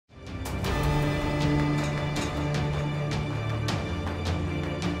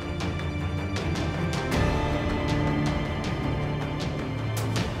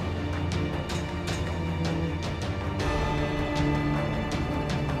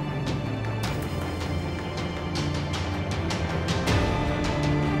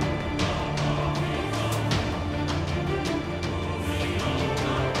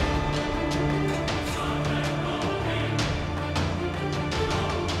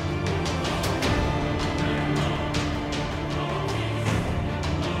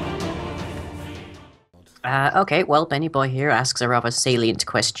Okay, well, Benny Boy here asks a rather salient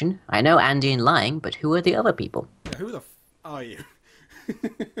question. I know Andy and lying, but who are the other people? Yeah, who the are you?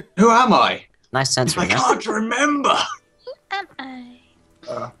 Who am I? Nice I censoring there. can't remember. Am I?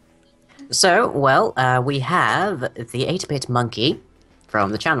 So, well, we have the 8-bit monkey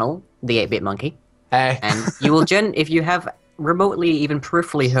from the channel, the 8-bit monkey. Hey. And you will if you have remotely, even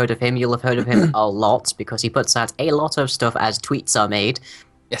peripherally heard of him, you'll have heard of him a lot, because he puts out a lot of stuff as tweets are made.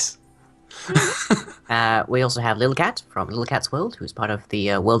 Yes. We also have Little Cat from Little Cat's World, who's part of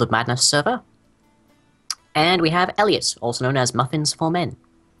the World of Madness server. And we have Elliot, also known as Muffins for Men.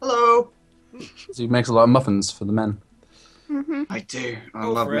 Hello. So he makes a lot of muffins for the men. I do. I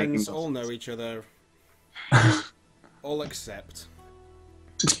All love friends, making all know each other. All accept.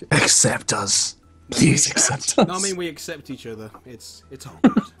 Accept us. Please accept us. No, I mean we accept each other. It's all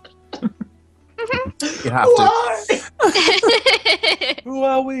good. You have to. Why? Who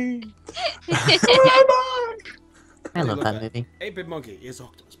are we? Who am I? I love Look that at movie. 8-bit monkey is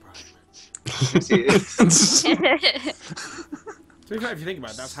Optimus Prime. Yes, he is. To be fair, if you think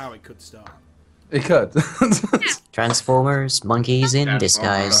about it, that's how it could start. It could. Transformers, monkeys in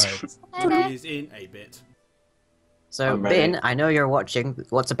disguise. Monkeys in 8-bit. So, I'm ready. Bin, I know you're watching.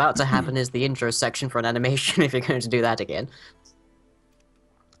 What's about to happen is the intro section for an animation, if you're going to do that again.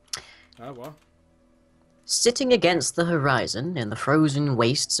 Oh, what? Sitting against the horizon in the frozen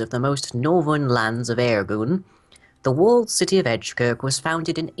wastes of the most northern lands of Airgoon, the walled city of Edgekirk was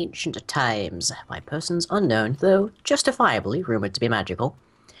founded in ancient times by persons unknown, though justifiably rumoured to be magical,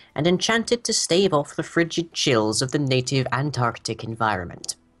 and enchanted to stave off the frigid chills of the native Antarctic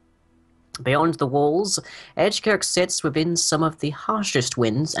environment. Beyond the walls, Edgekirk sits within some of the harshest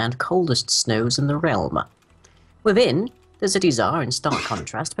winds and coldest snows in the realm. Within, the cities are, in stark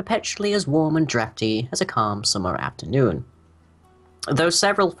contrast, perpetually as warm and drafty as a calm summer afternoon. Though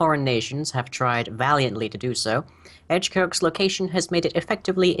several foreign nations have tried valiantly to do so, Edgekirk's location has made it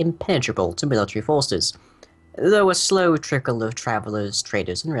effectively impenetrable to military forces, though a slow trickle of travellers,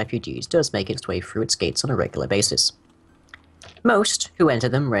 traders, and refugees does make its way through its gates on a regular basis. Most who enter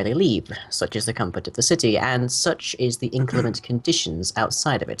them rarely leave, such is the comfort of the city, and such is the inclement conditions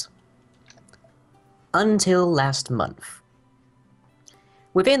outside of it. Until last month.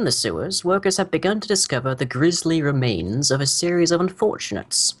 Within the sewers, workers have begun to discover the grisly remains of a series of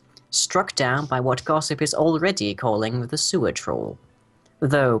unfortunates, struck down by what gossip is already calling the sewer troll,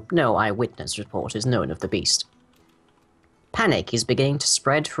 though no eyewitness report is known of the beast. Panic is beginning to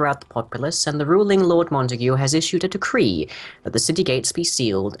spread throughout the populace, and the ruling Lord Montague has issued a decree that the city gates be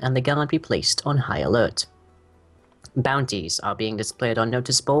sealed and the guard be placed on high alert. Bounties are being displayed on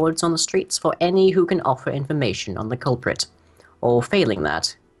notice boards on the streets for any who can offer information on the culprit, or failing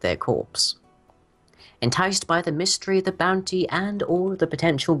that, their corpse. Enticed by the mystery, the bounty, and or the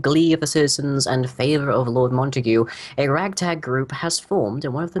potential glee of the citizens and favour of Lord Montague, a ragtag group has formed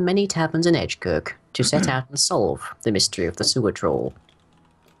in one of the many taverns in Edgekirk to set out and solve the mystery of the sewer troll.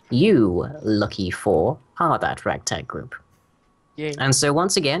 You, lucky four, are that ragtag group. Yay. And so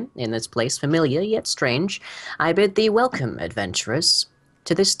once again, in this place familiar yet strange, I bid thee welcome, adventurers,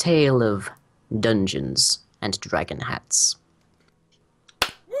 to this tale of dungeons and dragon hats.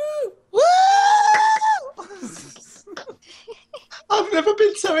 I've never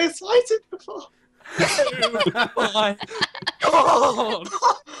been so excited before. Why? God!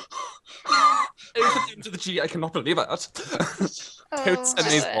 Into the G, I cannot believe it. Totes and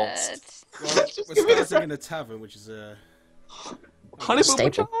these balls. Well, we're starting in a tavern, which is a... Honey Boo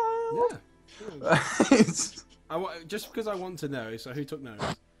Staple. Child! Yeah. Just because I want to know, so who took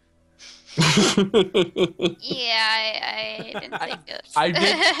notes? Yeah, I didn't think of. I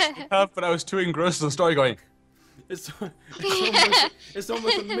did, but I was too engrossed in the story going, It's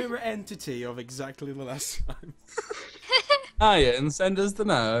almost a mirror entity of exactly the last time. Ian, send us the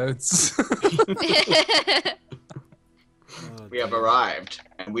notes. Oh, We have arrived,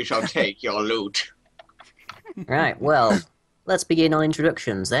 and we shall take your loot. Right, well, let's begin on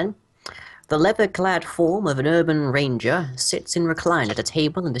introductions then. The leather-clad form of an urban ranger sits in recline at a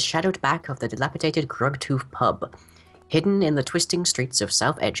table in the shadowed back of the dilapidated Grugtooth pub. Hidden in the twisting streets of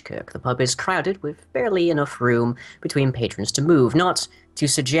South Edgekirk, the pub is crowded with barely enough room between patrons to move, not to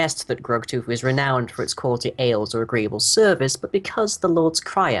suggest that Grugtooth is renowned for its quality ales or agreeable service, but because the Lord's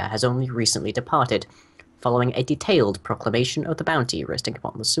Crier has only recently departed, following a detailed proclamation of the bounty resting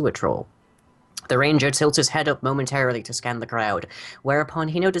upon the sewer troll. The ranger tilts his head up momentarily to scan the crowd, whereupon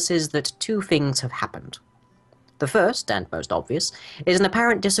he notices that two things have happened. The first, and most obvious, is an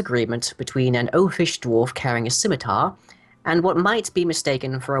apparent disagreement between an oafish dwarf carrying a scimitar and what might be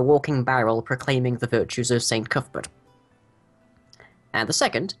mistaken for a walking barrel proclaiming the virtues of St. Cuthbert. And the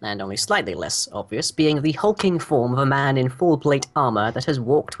second, and only slightly less obvious, being the hulking form of a man in full plate armor that has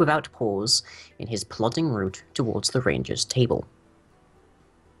walked without pause in his plodding route towards the ranger's table.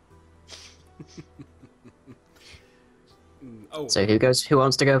 Oh, So who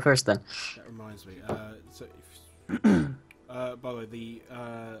wants to go first then? that reminds me. By the way, the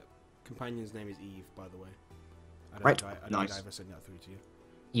companion's name is Eve. By the way, I don't Right. think I Nice. ever sent that through to you.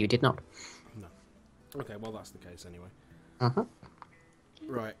 You did not. No. Okay, well that's the case anyway. Uh-huh.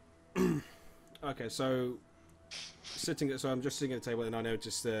 Right. Okay, so I'm just sitting at the table, and I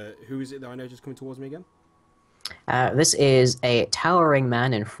noticed who is it that I noticed coming towards me again? This is a towering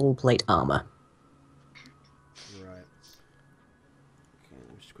man in full plate armor. Right. Okay, let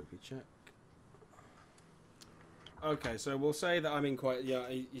me just quickly check. Okay, so we'll say that I'm in quite. Yeah,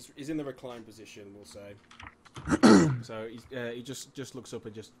 he's in the reclined position. We'll say. So he just looks up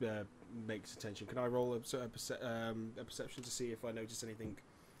and just makes attention. Can I roll a perception to see if I notice anything?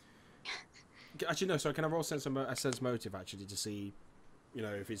 Actually, no. Sorry. Can I roll a sense motive actually to see,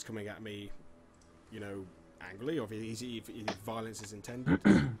 if he's coming at me, angrily, or if violence is intended?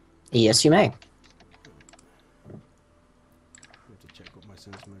 Yes, you may. I have to check what my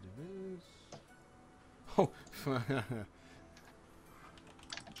sense motive is. Oh.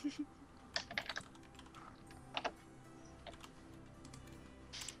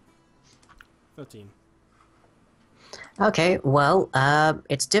 13. Okay, well,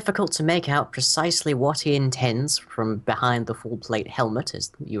 it's difficult to make out precisely what he intends from behind the full plate helmet,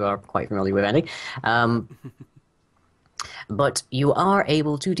 as you are quite familiar with, Andy. But you are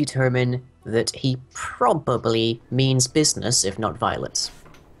able to determine that he probably means business, if not violence.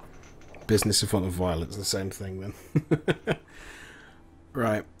 Business in front of violence, the same thing then.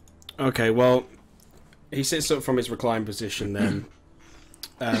 Right. Okay, well, he sits up from his reclined position then,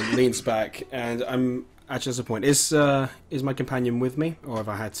 leans back, and I'm actually at a point. Is my companion with me, or have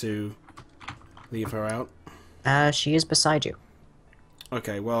I had to leave her out? She is beside you.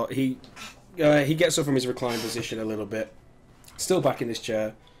 Okay, well, he gets up from his reclined position a little bit, still back in his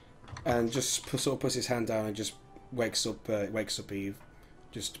chair, and just sort of puts his hand down and just wakes up Eve,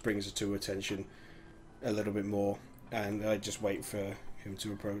 just brings her to attention a little bit more, and I just wait for him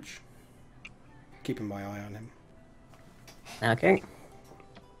to approach, keeping my eye on him. Okay.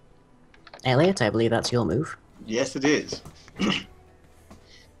 Elliot, I believe that's your move. Yes, it is.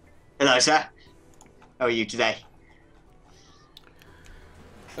 Hello, sir. How are you today?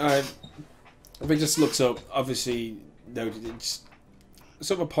 If he just looks up, obviously, it's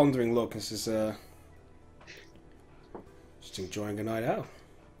sort of a pondering look, and says, just enjoying a night out.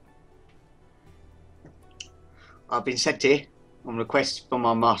 I've been sent here on request from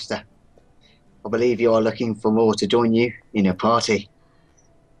my master. I believe you are looking for more to join you in a party.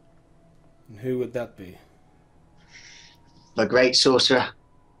 And who would that be? The great sorcerer,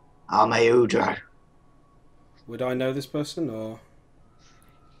 Ameudro. Would I know this person, or...?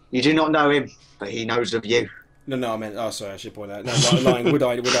 You do not know him, but he knows of you. No, I meant... Oh, sorry, I should point out. No, lying. Would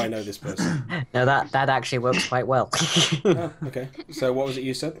I know this person? No, that actually works quite well. Oh, okay. So what was it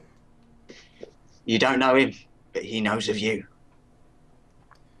you said? You don't know him, but he knows of you.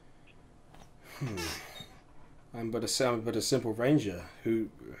 I'm but a simple ranger.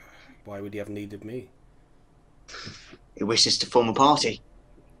 Why would he have need of me? He wishes to form a party,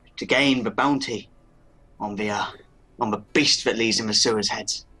 to gain the bounty on the beast that leads in the sewer's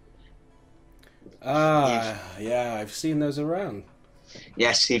heads. Yeah, I've seen those around.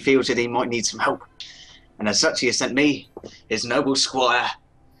 Yes, he feels that he might need some help, and as such he has sent me, his noble squire,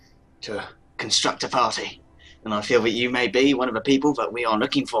 to construct a party. And I feel that you may be one of the people that we are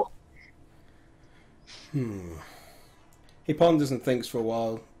looking for. He ponders and thinks for a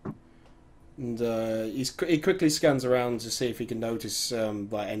while, and he quickly scans around to see if he can notice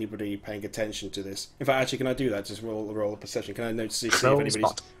like anybody paying attention to this. In fact, actually, can I do that? Just roll a perception. Can I notice see if Roll anybody's...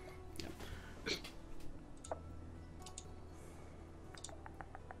 spot.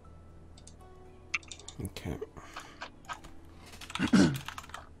 Okay.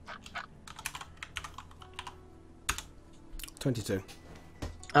 $22.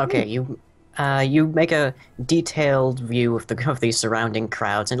 Okay, you make a detailed view of the surrounding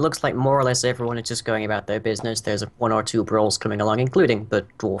crowds, and it looks like more or less everyone is just going about their business. There's one or two brawls coming along, including the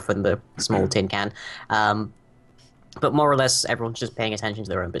dwarf and the small tin can. But more or less everyone's just paying attention to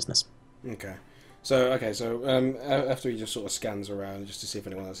their own business. Okay. So after he just sort of scans around just to see if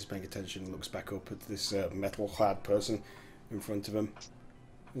anyone else is paying attention, looks back up at this metal-clad person in front of him.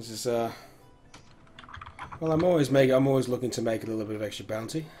 This is well, I'm always looking to make a little bit of extra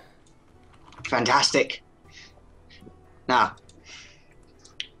bounty. Fantastic. Now,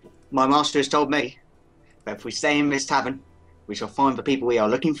 my master has told me that if we stay in this tavern, we shall find the people we are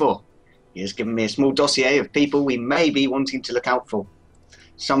looking for. He has given me a small dossier of people we may be wanting to look out for.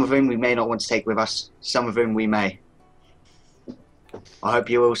 Some of whom we may not want to take with us, some of whom we may. I hope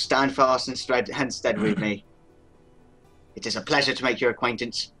you will stand fast and stead with me. It is a pleasure to make your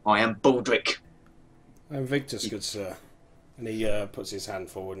acquaintance. I am Baldric. I'm Victus, good sir. And he puts his hand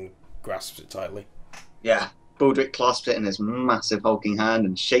forward and grasps it tightly. Yeah, Baldric clasps it in his massive hulking hand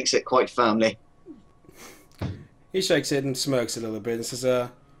and shakes it quite firmly. He shakes it and smirks a little bit and says,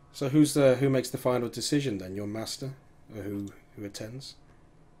 so who makes the final decision then? Your master? Or who attends?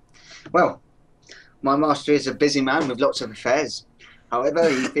 Well, my master is a busy man with lots of affairs. However,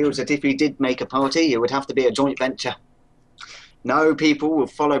 he feels that if he did make a party, it would have to be a joint venture. No people will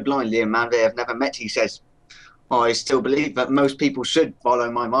follow blindly a man they have never met, he says. I still believe that most people should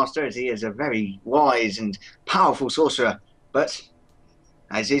follow my master, as he is a very wise and powerful sorcerer. But,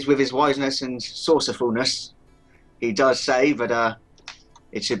 as is with his wiseness and sorcererfulness, he does say that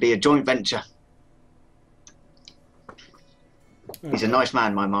it should be a joint venture. He's a nice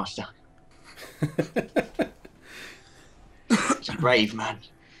man, my master. He's a brave man.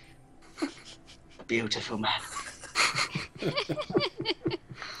 A beautiful man.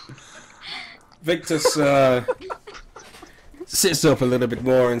 Victus sits up a little bit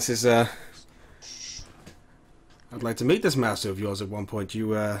more and says, I'd like to meet this master of yours at one point.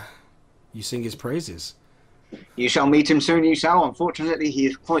 You sing his praises. You shall meet him soon, you shall. Unfortunately, he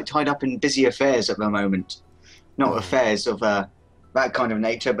is quite tied up in busy affairs at the moment. Not affairs of that kind of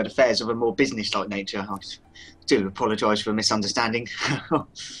nature, but affairs of a more business-like nature. I do apologise for misunderstanding.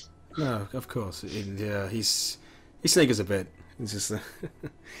 No, of course. He sniggers a bit. It's just,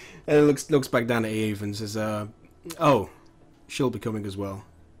 and looks back down at Eve and says, "Oh, she'll be coming as well."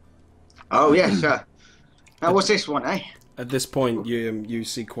 Oh yes, sir. Now what's this one, eh? At this point, you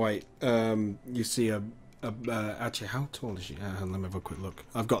see quite you see a actually, how tall is she? Let me have a quick look.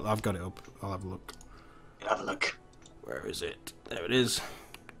 I've got it up. I'll have a look. Have a look. Where is it? There it is.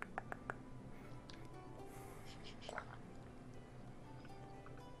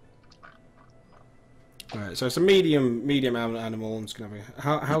 Alright, so it's a medium animal. I'm just gonna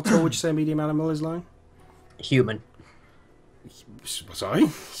have how tall would you say a medium animal is, Lion? Human. Sorry?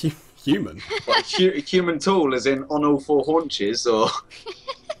 Human? What, human tall, as in on all four haunches, or?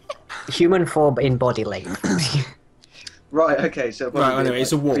 Human form in body length. Right, okay, so... Right, anyway,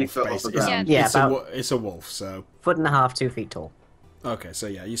 it's a wolf, 3 foot off the basically. ground. Yeah, It's a wolf, so... 1.5 to 2 feet tall. Okay, so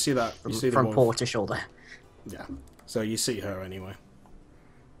yeah, you see that... You see the From wolf. paw to shoulder. Yeah, so you see her anyway.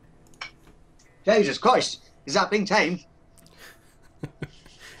 Jesus Christ, is that being tamed?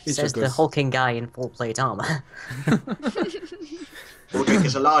 Says the hulking guy in full plate armor. Baldric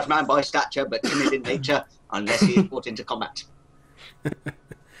is a large man by stature, but timid in nature, unless he is brought into combat.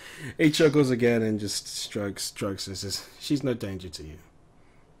 He chuckles again and just strokes and says, "She's no danger to you.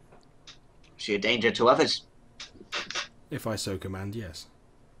 Is she a danger to others? If I so command, yes."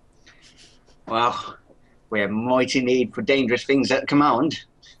 Well, we have mighty need for dangerous things at command.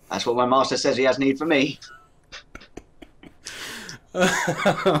 That's what my master says he has need for me.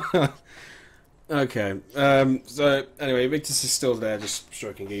 Okay. So anyway, Victus is still there, just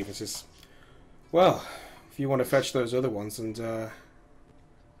stroking Eve and says, "Well, if you want to fetch those other ones, and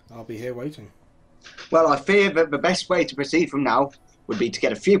I'll be here waiting." Well, I fear that the best way to proceed from now would be to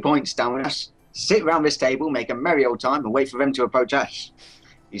get a few points down with us, sit round this table, make a merry old time, and wait for them to approach us.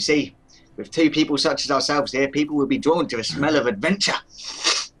 You see, with 2 people such as ourselves here, people will be drawn to the smell of adventure.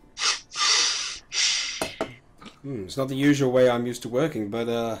 It's not the usual way I'm used to working,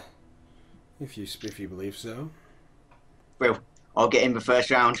 but if you believe so. Well, I'll get in the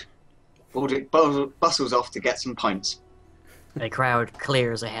first round. Baldric bustles off to get some pints. The crowd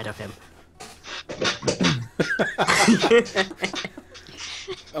clears ahead of him.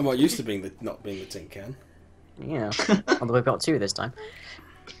 I'm not used to not being the tin can. Yeah, although we've got 2 this time.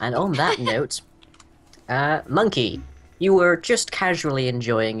 And on that note, Monkey, you were just casually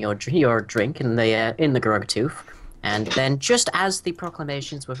enjoying your drink in the Grog Tooth, and then just as the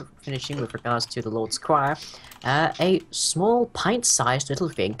proclamations were finishing with regards to the Lord's Choir, a small pint-sized little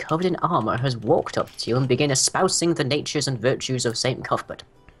thing covered in armor has walked up to you and begun espousing the natures and virtues of Saint Cuthbert.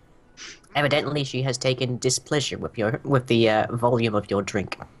 Evidently, she has taken displeasure with the volume of your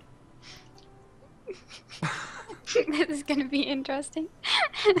drink. This is gonna be interesting.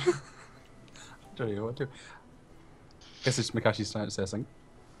 Don't know what to do. Guess it's Mikashi's trying to say something.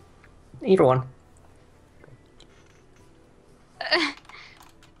 Either one. I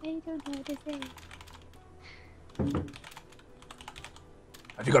don't know what to say.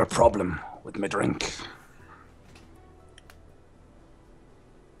 Have you got a problem with my drink?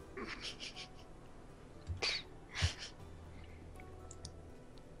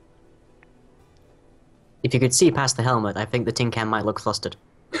 If you could see past the helmet, I think the tin can might look flustered.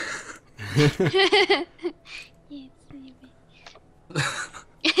 Yes, maybe.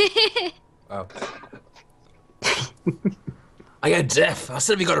 Wow. I get deaf. I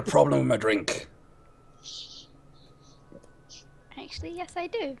said we got a problem with my drink. Actually, yes, I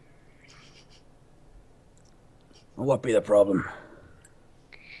do. What be the problem?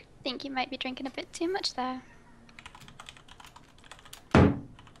 Think you might be drinking a bit too much there.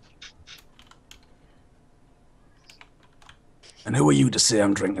 And who are you to say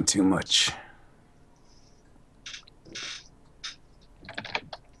I'm drinking too much?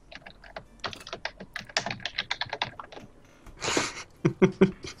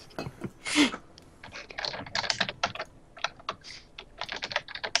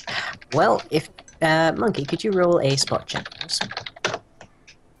 Well, if Monkey, could you roll a spot check, please?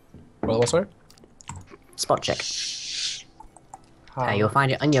 Well, what's that? Spot check. You'll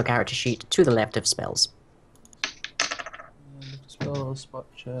find it on your character sheet to the left of spells. Spell spot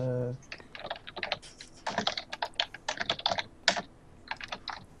check.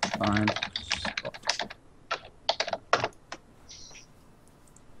 Find spot.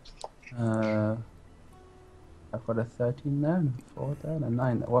 I've got a 13 there, and a 4 there, and a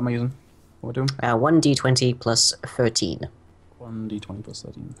 9 there. What am I using? What am I doing? 1d20 plus 13. 1d20 plus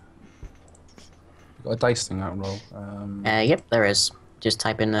 13. You've got a dice thing out and roll. Yep, there is. Just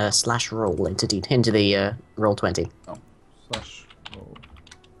type in slash roll into the roll 20. Oh, slash roll.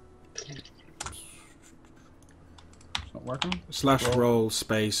 It's not working? Slash roll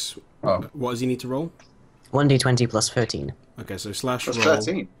space. Oh. What does he need to roll? 1d20 plus 13. Okay, so slash That's roll.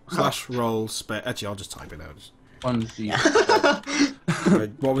 13. Slash roll space. Actually, I'll just type it out. 1d.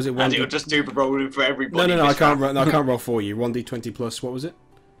 What was it? And it'll just do the rolling for everybody. No, I can't. I can't roll for you. 1d20 plus. What was it?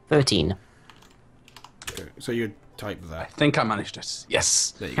 13. Okay, so you type I that. think I managed it.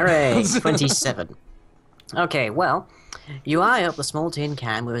 Yes. There you go. Hooray! 27. Okay, well, you eye up the small tin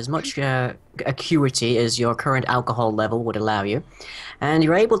can with as much acuity as your current alcohol level would allow you, and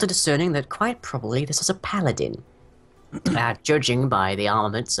you're able to discerning that quite probably this is a paladin. Judging by the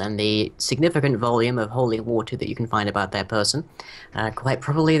armaments and the significant volume of holy water that you can find about their person, quite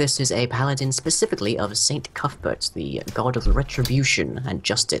probably this is a paladin specifically of Saint Cuthbert, the god of retribution and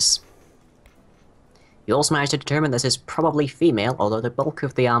justice. You also managed to determine this is probably female, although the bulk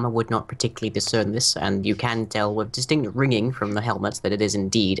of the armor would not particularly discern this, and you can tell with distinct ringing from the helmets that it is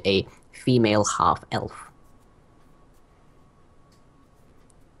indeed a female half-elf.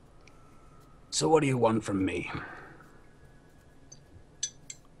 So what do you want from me?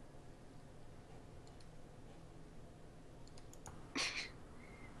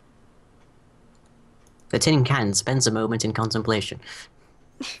 The tin can spends a moment in contemplation.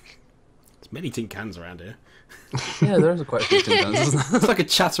 There's many tin cans around here. Yeah, there's quite a few tin cans, isn't there? It's like a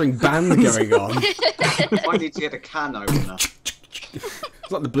chattering band going on. I need to get a can opener.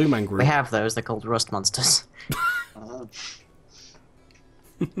 It's like the Blue Man Group. We have those, they're called rust monsters. Uh,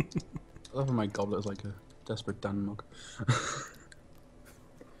 I love how my goblet is like a Desperate Dan mug.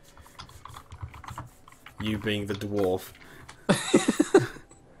 You being the dwarf.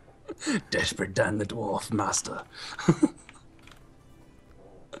 Desperate Dan the Dwarf Master.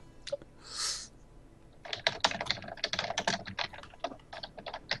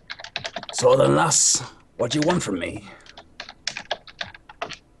 So then, lass, what do you want from me?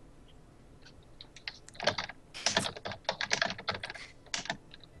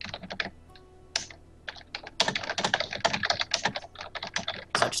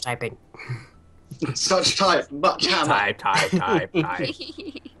 Such typing. such type, much hammer. Type.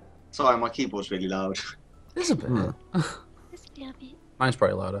 Sorry, my keyboard's really loud. It's a bit. Just a little bit. Mine's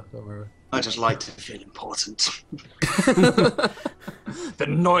probably louder, don't worry. I just like to feel important. The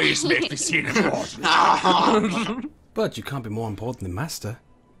noise makes me seem important. But you can't be more important than Master.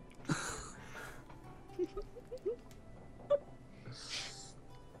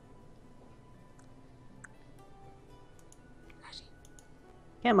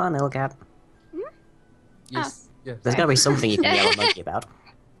 Come on, little cat. Yes. Yes. There's gotta be something you can yell at Monkey about.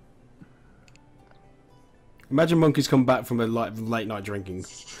 Imagine Monkey's come back from a late night drinking.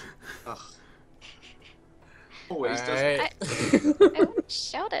 Always does. Hey. I wouldn't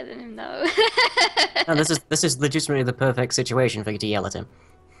shout at him though. No, this is legitimately the perfect situation for you to yell at him.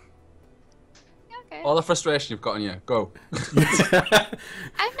 Okay. All the frustration you've got on you, go. I'm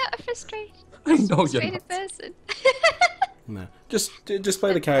not a frustrated, I know you're frustrated not. person. No, just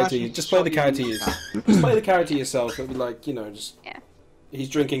play the character. Just play the character. Just play the character yourself. It'll be like, you know, just Yeah. he's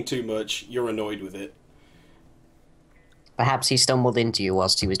drinking too much. You're annoyed with it. Perhaps he stumbled into you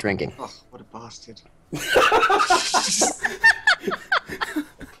whilst he was drinking. Oh, what a bastard.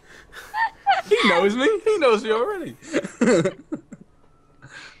 He He knows me. He knows me already.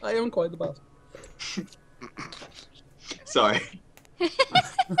 I am quite the boss. Sorry.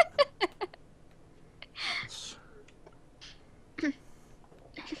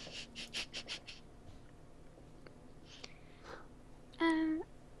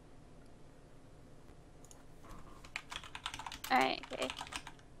 Alright, okay.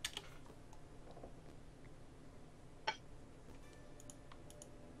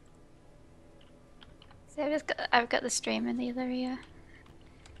 So I've got the stream in the other ear.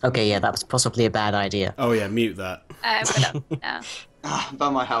 Okay, yeah, that was possibly a bad idea. Oh yeah, mute that. I've got it now. By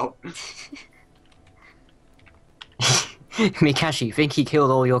my help. Mikashi, you think he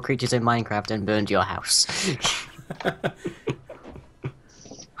killed all your creatures in Minecraft and burned your house?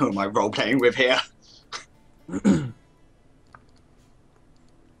 Who am I role-playing with here?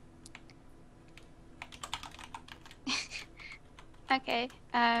 Okay.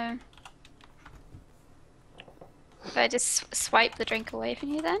 Do I just swipe the drink away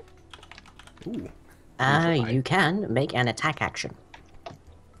from you then? Ooh. You can make an attack action.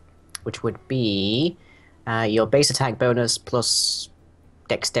 Which would be your base attack bonus plus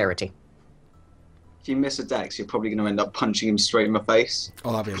dexterity. If you miss a dex, you're probably going to end up punching him straight in my face.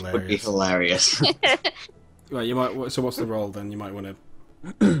 Oh, that'd be Would be hilarious. hilarious. Right, you might. So what's the roll then? You might want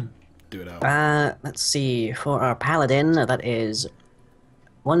to do it out. Let's see. For our paladin, that is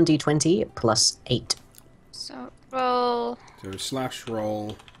 1d20 plus 8. So roll. So slash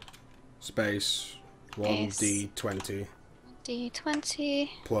roll space Space. 1d20 D20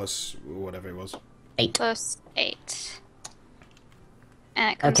 plus whatever it was. 8. plus 8.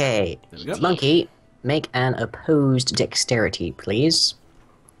 And it comes Okay, There we go. Monkey, make an opposed dexterity, please.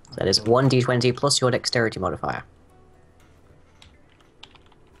 So that is 1d20 plus your dexterity modifier.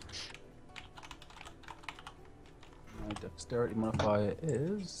 My dexterity modifier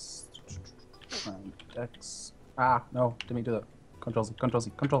is... Dex... no, didn't mean to do that. Control Z, Control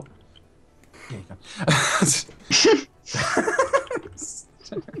Z, Control. There you go.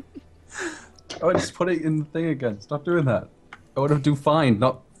 Oh, just put it in the thing again. Stop doing that. I want to do fine,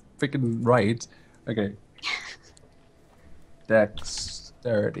 not freaking right. Okay.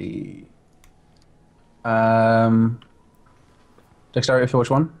 Dexterity. Dexterity for which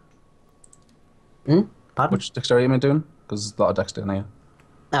one? Pardon? Which dexterity am I doing? Because there's a lot of dex down here.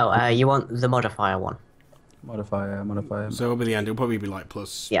 Oh, you want the modifier one. Modifier. So over the end, it'll probably be like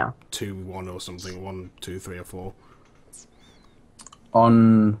plus Yeah. 2, 1 or something. 1, 2, 3 or 4.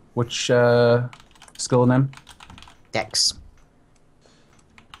 On which skill name? Dex.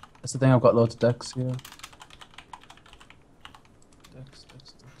 That's the thing, I've got loads of dex here. Dex.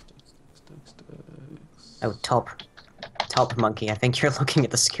 Oh, top. Top Monkey, I think you're looking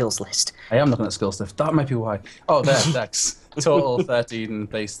at the skills list. I am looking at skill stuff. That might be why. Oh, there, dex. Total 13,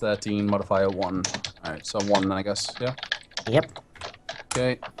 base 13, modifier 1. Alright, so 1 then, I guess. Yeah? Yep.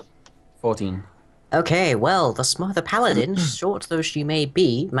 Okay. 14. Okay, well, the paladin, short though she may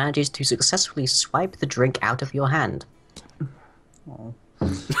be, manages to successfully swipe the drink out of your hand. Oh.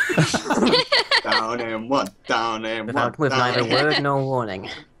 Down and one, down and Without, one. with down neither and- word nor warning.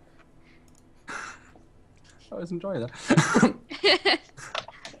 I was enjoying that.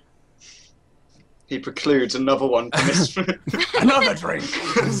 He precludes another one from this. Another drink!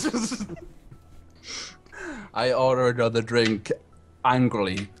 I order another drink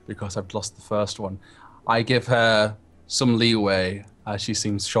angrily because I've lost the first one. I give her some leeway as she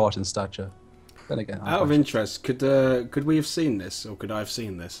seems short in stature. Then again, I'm Out of quite- interest, could we have seen this, or could I have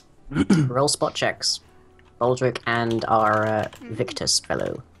seen this? Roll spot checks. Baldric and our Victus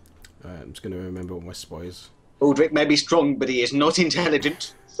fellow. I'm just going to remember what my spot is. Aldrich may be strong, but he is not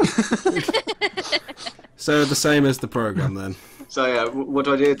intelligent. So the same as the program then. So yeah, what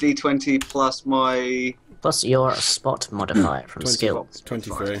do I do? D20 plus my... Plus your spot modifier from 20. skills.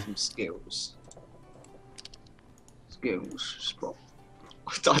 23. From skills. Skills. Spot.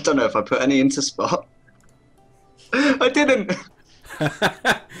 I don't know if I put any into spot. I didn't!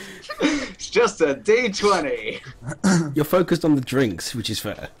 It's just a D20. You're focused on the drinks, which is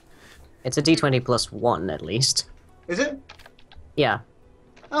fair. It's a d20 plus 1 at least. Is it? Yeah.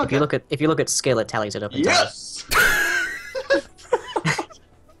 Okay. If you look at skill, it tallies it up. And Yes!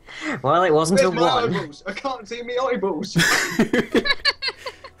 Well, it wasn't Where's a my 1. eyeballs? I can't see me eyeballs.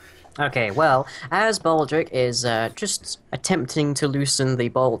 Okay, well, as Baldric is just attempting to loosen the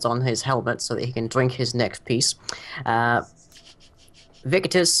bolt on his helmet so that he can drink his next piece,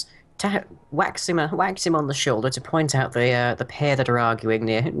 Victus whacks him on the shoulder to point out the pair that are arguing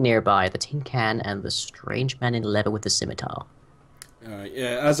nearby, the tin can and the strange man in leather with the scimitar.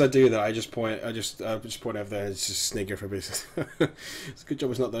 Yeah, as I do that, I just point over there and just snigger for a bit. It's a good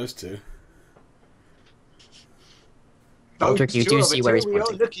job it's not those two. Baldric, you do see where he's we are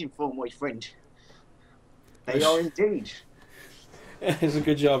pointing. looking for, my friend. They are indeed. It's a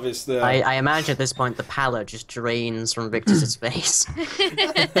good job. It's the. I imagine at this point the pallor just drains from Victor's face.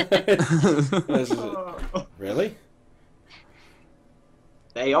 Really?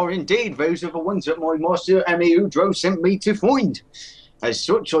 They are indeed. Those are the ones that my master Amiudro sent me to find. As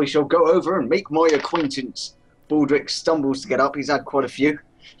such, I shall go over and make my acquaintance. Baldric stumbles to get up. He's had quite a few.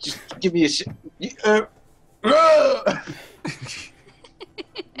 Just give me a...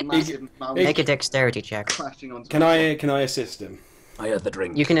 Massive mound Make a dexterity check. crashing onto Can I assist him I had the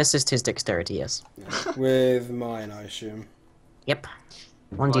drink. You can assist his dexterity, yes. with mine? I assume. Yep.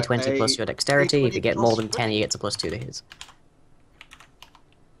 1d20 Right, plus your dexterity. If you get D20 more than plus 10, he gets a +2 to his.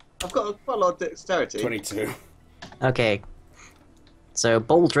 I've got quite a lot of dexterity. 22. Okay. So,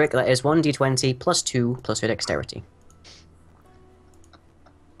 Baldric, that is 1d20 plus 2 plus your dexterity.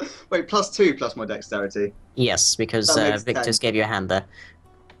 Wait, +2 plus my dexterity. Yes, because That makes Victor's 10. gave you a hand there.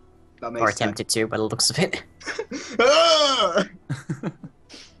 That makes Or attempted to, by the looks of it. 10. Ah!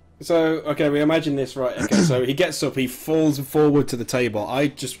 So, okay, we imagine this, right? Okay, so he gets up, he falls forward to the table. I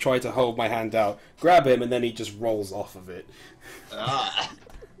just try to hold my hand out, grab him, and then he just rolls off of it. Ah.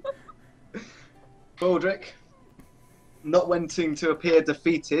 Baldric, not wanting to appear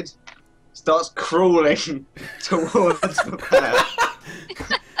defeated, starts crawling towards the pair.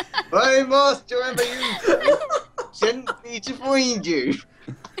 My master Amiudro sent me to find you.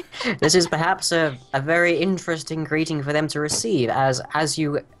 This is perhaps a very interesting greeting for them to receive, as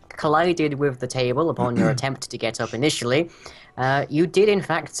you collided with the table upon your attempt to get up initially, you did in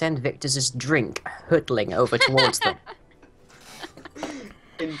fact send Victor's drink hurtling over towards them.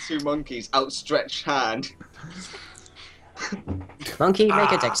 Into Monkey's outstretched hand. Monkey,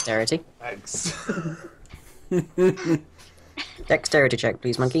 make a dexterity. Thanks. Dexterity check,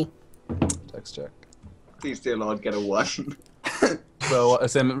 please, Monkey. Dex check. Please, dear Lord, get a 1. So,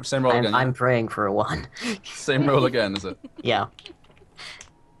 same roll again. I'm praying for a 1. Same roll again, is it? Yeah.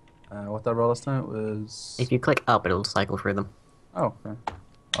 What that roll last time? It was... If you click up, it'll cycle through them. Oh, okay.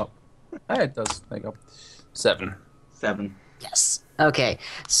 Up. Hey, it does. There you go. 7. 7. Yes. Okay,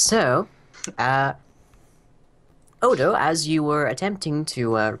 so, Odo, as you were attempting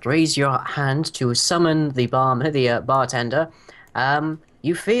to raise your hand to summon the bartender,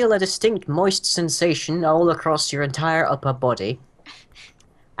 you feel a distinct moist sensation all across your entire upper body,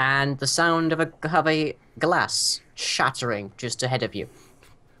 and the sound of a glass shattering just ahead of you.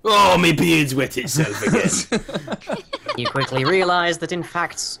 Oh, my beard's wet itself again. You quickly realize that in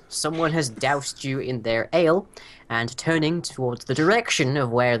fact someone has doused you in their ale, and turning towards the direction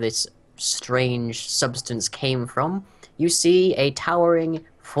of where this strange substance came from, you see a towering,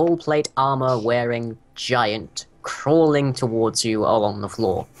 full-plate armor-wearing giant crawling towards you along the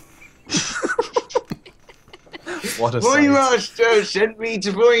floor. What a My sight. master sent me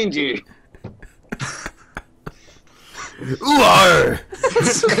to find you. Ooh,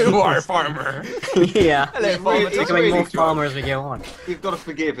 You are farmer. Yeah. Farmer. It's becoming more farmer as we go on. You've got to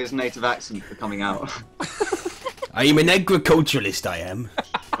forgive his native accent for coming out. I'm an agriculturalist, I am.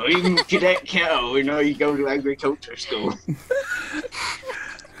 I'm Cadet Kettle, you know, you go to agriculture school.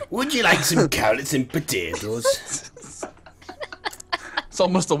 Would you like some carrots and potatoes? It's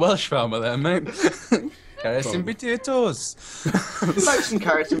almost a Welsh farmer there, mate. Carrots and potatoes. Like some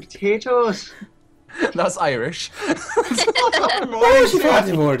carrots and potatoes. That's Irish.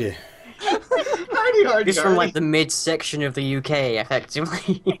 Already. It's from like the midsection of the UK,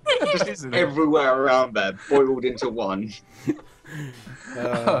 effectively. Just everywhere around there, boiled into one.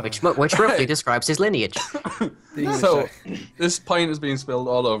 which roughly describes his lineage. So, this pint is being spilled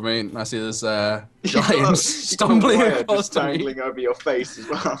all over me, and I see this giant stumbling Wire across just to me. dangling over your face as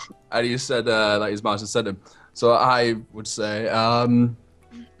well. And he said that his master sent him. So I would say,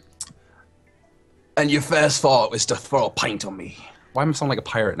 and your first thought was to throw a pint on me. Why am I sounding like a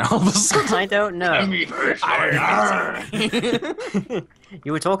pirate now? All of a sudden? I don't know.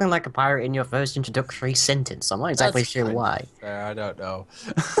 You were talking like a pirate in your first introductory sentence. I'm not exactly That's sure fine. why. I don't know.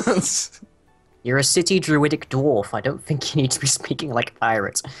 You're a city druidic dwarf. I don't think you need to be speaking like a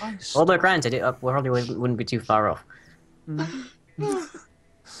pirate. Although, granted, it probably wouldn't be too far off.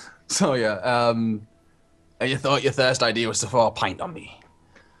 So yeah, and you thought your first idea was to throw a pint on me.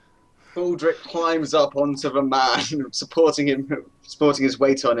 Baldric climbs up onto the man, supporting his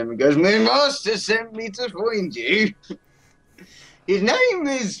weight on him, and goes, "My master sent me to find you. His name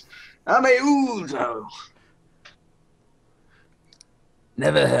is Amiudro."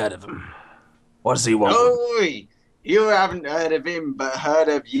 Never heard of him. What does he want? Oh, you haven't heard of him, but heard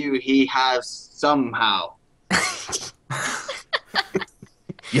of you he has somehow.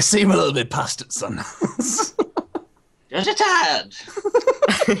 You seem a little bit past it, son. Just a tad.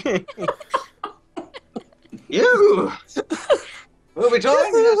 You will be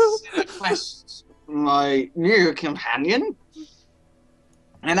joining us in a quest for my new companion.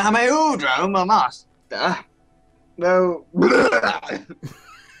 And I'm a Udro, my master. No.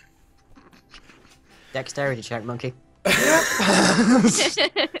 Dexterity check, monkey.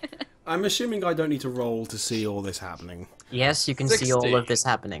 I'm assuming I don't need to roll to see all this happening. Yes, you can see all 60. of this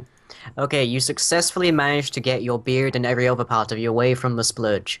happening. Okay, you successfully managed to get your beard and every other part of you away from the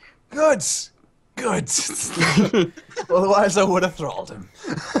splurge. Good. Good. Otherwise, I would have thralled him.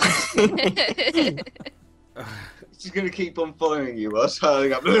 She's gonna keep on following you while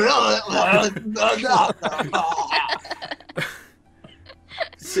turning up.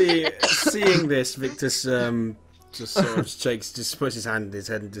 Seeing this, Victus just sort of just puts his hand in his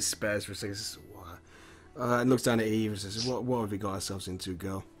head and despairs for a second. Says, and looks down at Eve and says, "What have we got ourselves into,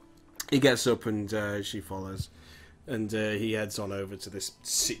 girl?" He gets up and she follows, and he heads on over to this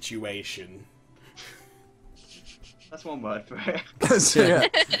situation. That's one word for it. Yeah.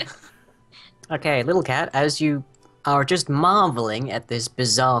 Okay, little cat, as you are just marveling at this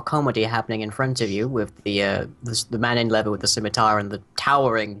bizarre comedy happening in front of you with the man in leather with the scimitar and the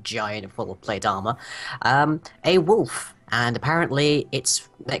towering giant full of plate armor, a wolf, and apparently its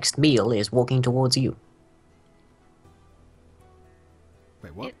next meal is walking towards you.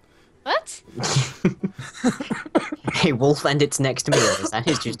 Wait, what? What? A wolf and its next meal. That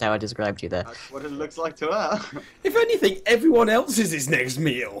is just how I described you there. That's what it looks like to her. If anything, everyone else is his next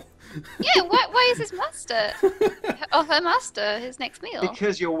meal. Yeah, why is his master? Oh, her master, his next meal.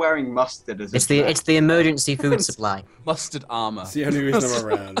 Because you're wearing mustard as a It's the dress. emergency food supply. Mustard armor. It's the only reason I'm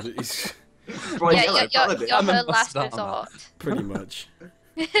around. He's Bright Yeah, yellow you're coloured. I'm a her last mustard resort. pretty much.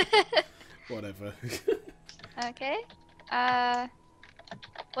 Whatever. Okay.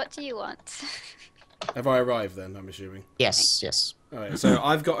 What do you want? Have I arrived then? I'm assuming. Yes, yes. Alright, so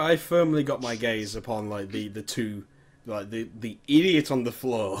I firmly got my gaze upon like the two, like the idiot on the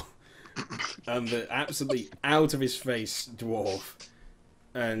floor, and the absolutely out of his face dwarf,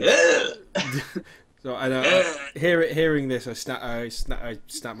 and so hearing this, I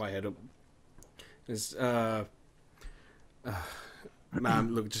snap my head up. It's, ma'am,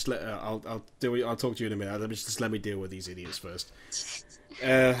 look, just let I'll talk to you in a minute. Just let me deal with these idiots first.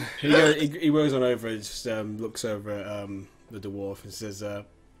 He goes on over and just looks over at the dwarf and says,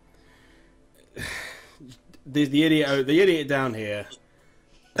 the idiot down here.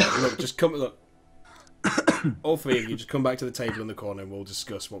 Look, just come. Look, all three of you, just come back to the table in the corner, and we'll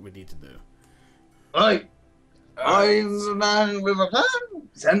discuss what we need to do. Right. I'm the man with a plan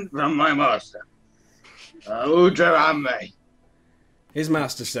sent from my master. Udro Amme. His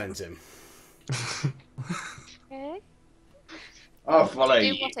master sent him. Okay. I'll follow Do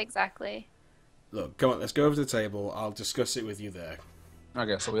you. what exactly? Look, come on, let's go over to the table. I'll discuss it with you there.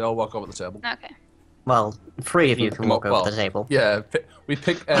 Okay, so we all walk over the table. Okay. Well, three of you can walk over Well, the table. Yeah, we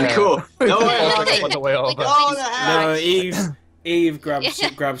pick. Cool. We No pick way. Ulrich on the way over. Oh, the heck? No, Eve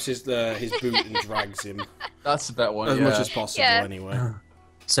grabs his boot and drags him That's the better one. as yeah. much as possible. Yeah. Anyway,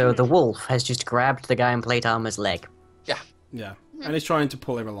 So the wolf has just grabbed the guy in plate armor's leg. yeah, and he's trying to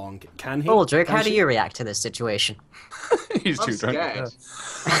pull him along. Can he? Aldrich, Can how do she? you react to this situation? He's I'm too drunk. scared.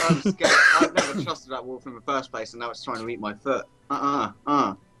 Yeah. I'm scared. I've never trusted that wolf in the first place, and now it's trying to eat my foot.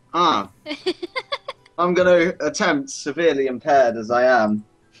 I'm going to attempt, severely impaired as I am,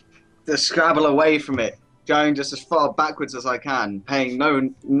 to scrabble away from it, going just as far backwards as I can, paying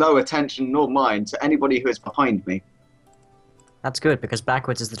no attention nor mind to anybody who is behind me. That's good, because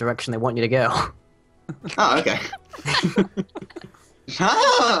backwards is the direction they want you to go. Oh, okay.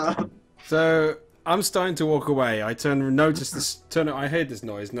 So I'm starting to walk away. I I heard this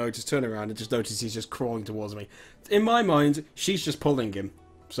noise. Just turn around and just notice he's just crawling towards me. In my mind, she's just pulling him.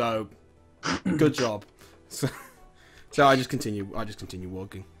 So, good job. So I just continue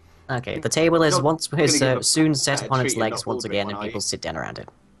walking. Okay, the table is You're gonna give a soon set better upon its treat, legs not once Aldrich again, one, and are people you? sit down around it.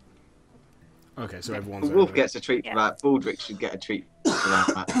 Okay, so The everyone's wolf over. gets a treat Yeah. for that. Baldrick should get a treat for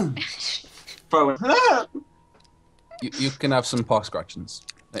that. Throw You can have some paw scratchings.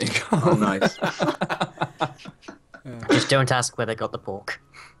 There you go. Oh, nice. Just don't ask where they got the pork.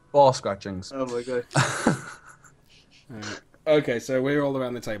 Paw scratchings. Oh my god. Okay, so we're all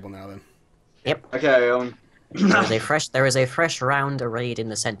around the table now then. Yep. Okay, There is a fresh round arrayed in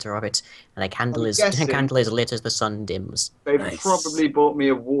the center of it, and a candle I'm is guessing- lit as the sun dims. they Nice. probably bought me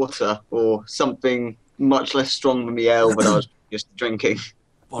a water or something much less strong than the ale that I was just drinking.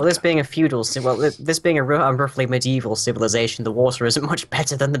 Well, this being a this being a roughly medieval civilization, the water isn't much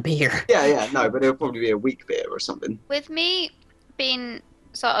better than the beer. Yeah, no, but it'll probably be a weak beer or something. With me being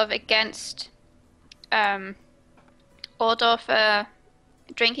sort of against order for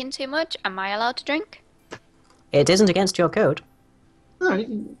drinking too much? Am I allowed to drink? It isn't against your code, No,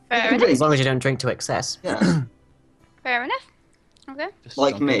 you Fair can enough. drink. as long as you don't drink to excess. Yeah. Fair enough. Okay. Just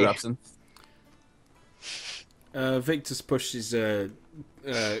Like don't me. get absinthe. Victor's pushes. As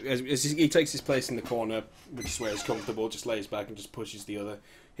he takes his place in the corner, which is where he's comfortable, just lays back and just pushes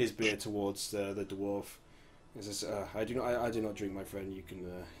his beer towards the dwarf. He says, "I do not drink, my friend. You can.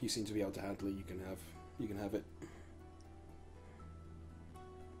 You seem to be able to handle it. You can have it."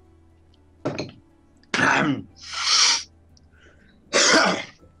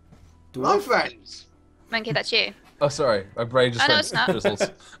 My friends. Monkey, that's you. Oh, sorry. My brain just I know went it's not. drizzles.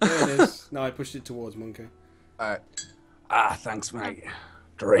 There it is. No, I pushed it towards Monkey. Alright. Thanks, mate.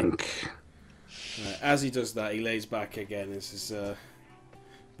 Drink. As he does that, he lays back again. This is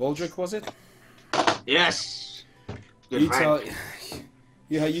Baldric, was it? Yes. Good You friend.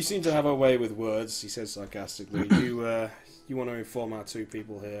 you seem to have a way with words. He says sarcastically. You want to inform our two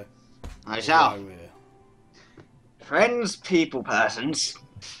people here. I of shall. why we're here. Friends, people, persons.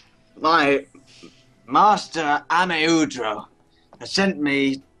 My master Ameudro has sent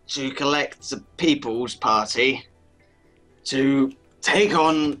me to collect a people's party to take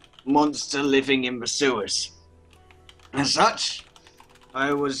on monster living in the sewers. As such,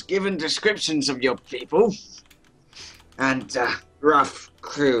 I was given descriptions of your people and rough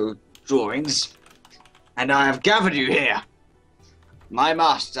crew drawings, and I have gathered you here. My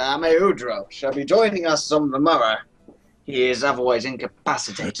master Ameudro shall be joining us on the morrow. He is otherwise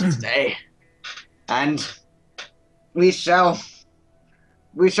incapacitated today, and we shall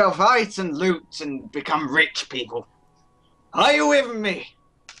fight and loot and become rich people. Are you with me?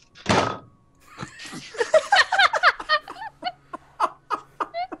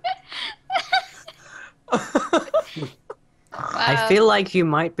 I feel like you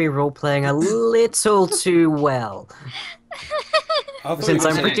might be role-playing a little too well, I thought since you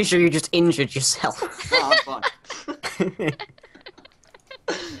I'm were pretty sure you just injured yourself. Oh, I'm fine.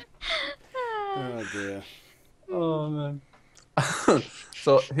 Oh dear. Oh, man.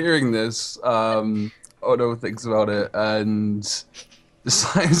 So, hearing this, Odo thinks about it and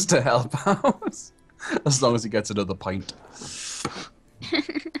decides to help out. As long as he gets another pint.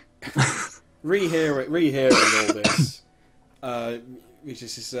 Rehearing all this, which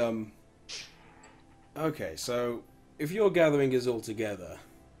is this, okay, so if you're gathering us all together,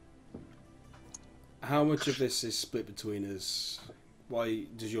 how much of this is split between us? Why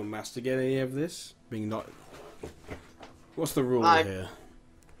does your master get any of this? Being not, what's the rule here?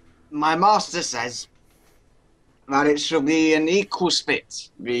 My master says that it shall be an equal split.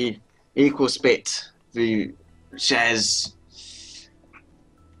 The equal split. The shares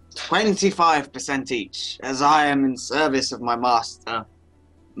 25% each. As I am in service of my master,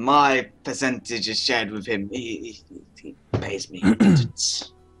 my percentage is shared with him. He pays me a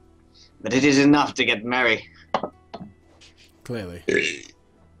pittance. But it is enough to get merry. Clearly.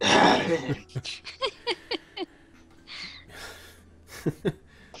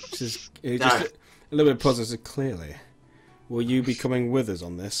 Just a little bit puzzled. So clearly, will you be coming with us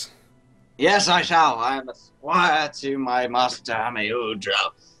on this? Yes, I shall. I am a squire to my master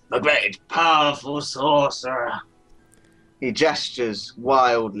Ameudro, the great, powerful sorcerer. He gestures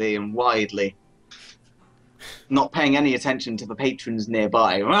wildly and widely, not paying any attention to the patrons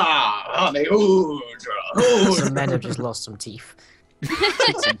nearby. Ah, Ameudro! Some men have just lost some teeth.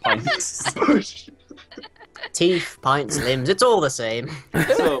 Some pints. Teeth, pints, limbs, it's all the same.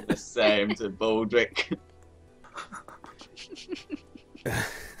 It's all the same to Baldric.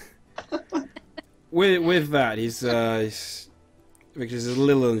 With that, he's Victor's a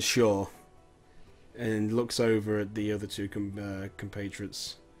little unsure, and looks over at the other two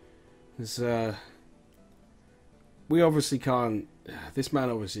compatriots. We obviously can't. This man,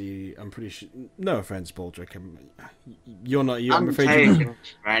 obviously, I'm pretty sure. No offense, Baldric. You're not. I'm afraid taking,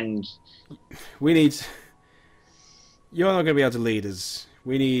 friend. we need. You're not going to be able to lead us.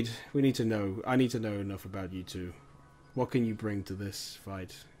 We need to know. I need to know enough about you two. What can you bring to this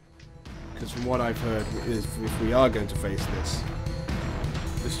fight? Because from what I've heard, if we are going to face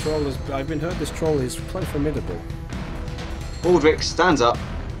this troll is. I've been heard this troll is quite formidable. Baldric stands up,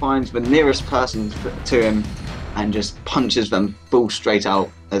 finds the nearest person to him, and just punches them full straight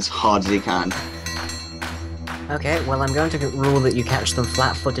out as hard as he can. Okay, well I'm going to rule that you catch them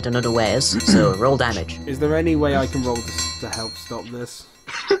flat-footed and unawares, so roll damage. Is there any way I can roll to help stop this?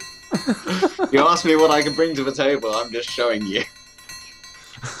 You asked me what I can bring to the table, I'm just showing you.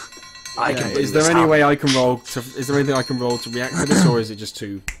 Is there any way I can roll to? Is there anything I can roll to react to this, or is it just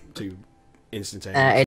too instantaneous?